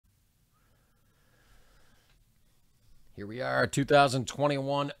Here we are,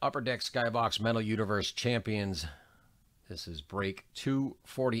 2021 Upper Deck Skybox Metal Universe Champions. This is break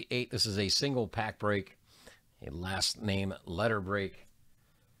 248. This is a single pack break, a last name letter break.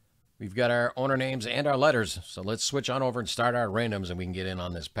 We've got our owner names and our letters, so let's switch on over and start our randoms and we can get in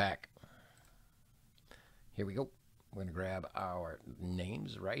on this pack. Here we go. We're going to grab our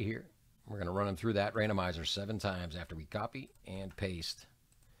names right here. We're going to run them through that randomizer 7 times after we copy and paste.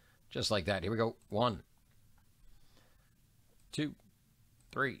 Just like that. Here we go. 1, 2,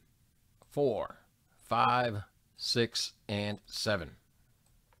 3, 4, 5, 6, and 7.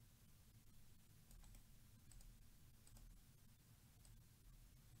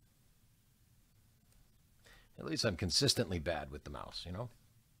 At least I'm consistently bad with the mouse, you know?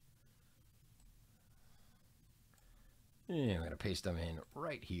 And I'm going to paste them in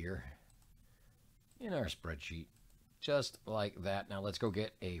right here in our spreadsheet. Just like that. Now let's go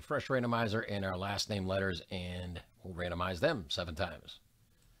get a fresh randomizer and our last name letters, and we'll randomize them 7 times.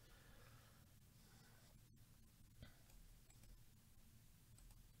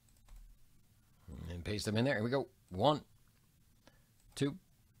 And paste them in there. Here we go. 1, 2,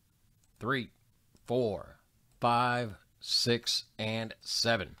 3, 4, 5, 6, and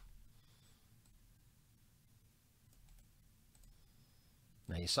 7.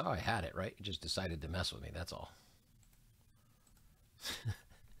 Now you saw I had it, right? You just decided to mess with me, that's all.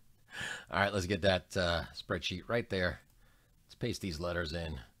 All right, let's get that spreadsheet right there. Let's paste these letters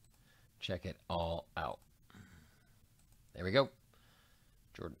in. Check it all out. There we go.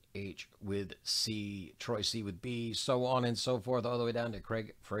 Jordan H with C, Troy C with B, so on and so forth, all the way down to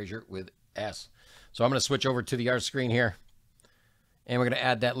Craig Frazier with S. So I'm going to switch over to the art screen here, and we're going to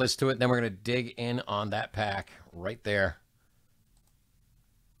add that list to it. Then we're going to dig in on that pack right there.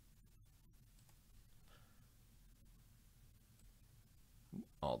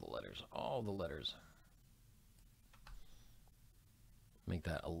 All the letters, all the letters. Make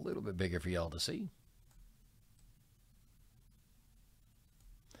that a little bit bigger for y'all to see.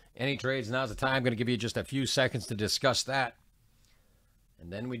 Any trades, now's the time. I'm going to give you just a few seconds to discuss that.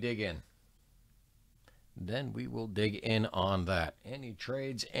 And then we dig in. Then we will dig in on that. Any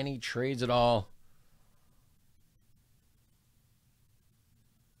trades at all.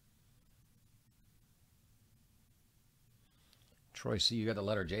 Troy C, you got the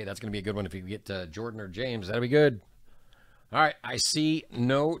letter J. That's going to be a good one if you get Jordan or James. That'll be good. All right, I see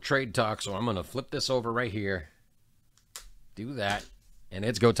no trade talk, so I'm going to flip this over right here. Do that, and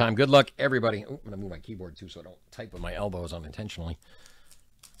it's go time. Good luck, everybody. Oh, I'm going to move my keyboard, too, so I don't type with my elbows unintentionally.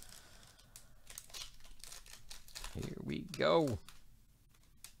 Here we go.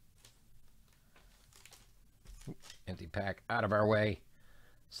 Empty pack out of our way.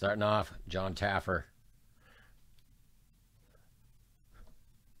 Starting off, John Taffer.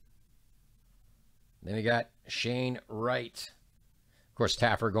 Then we got Shane Wright. Of course,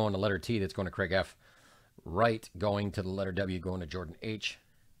 Taffer going to letter T. That's going to Craig F. Wright going to the letter W, going to Jordan H.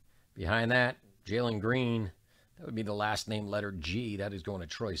 Behind that, Jalen Green. That would be the last name letter G. That is going to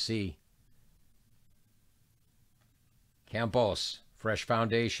Troy C. Campos, Fresh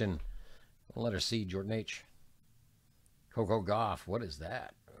Foundation. Letter C, Jordan H. Coco Goff. What is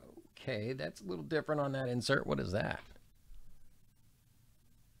that? Okay, that's a little different on that insert. What is that?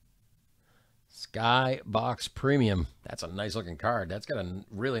 Skybox Premium. That's a nice looking card. That's got a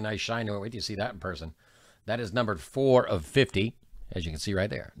really nice shine to it. Wait till you see that in person. That is numbered 4 of 50, as you can see right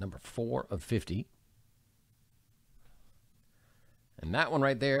there. Number 4 of 50. And that one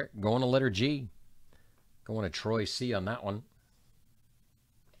right there, going to letter G. Going to Troy C on that one.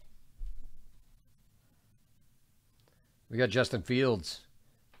 We got Justin Fields.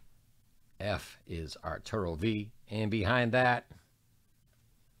 F is Arturo V. And behind that,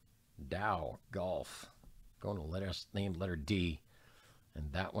 Dow Golf. Going to letter D.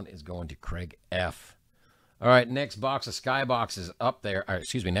 And that one is going to Craig F. All right, next box of Skybox is up there. Or,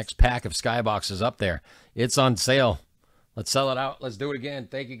 excuse me, next pack of Skybox is up there. It's on sale. Let's sell it out. Let's do it again.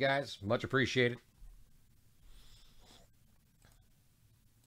 Thank you, guys. Much appreciated.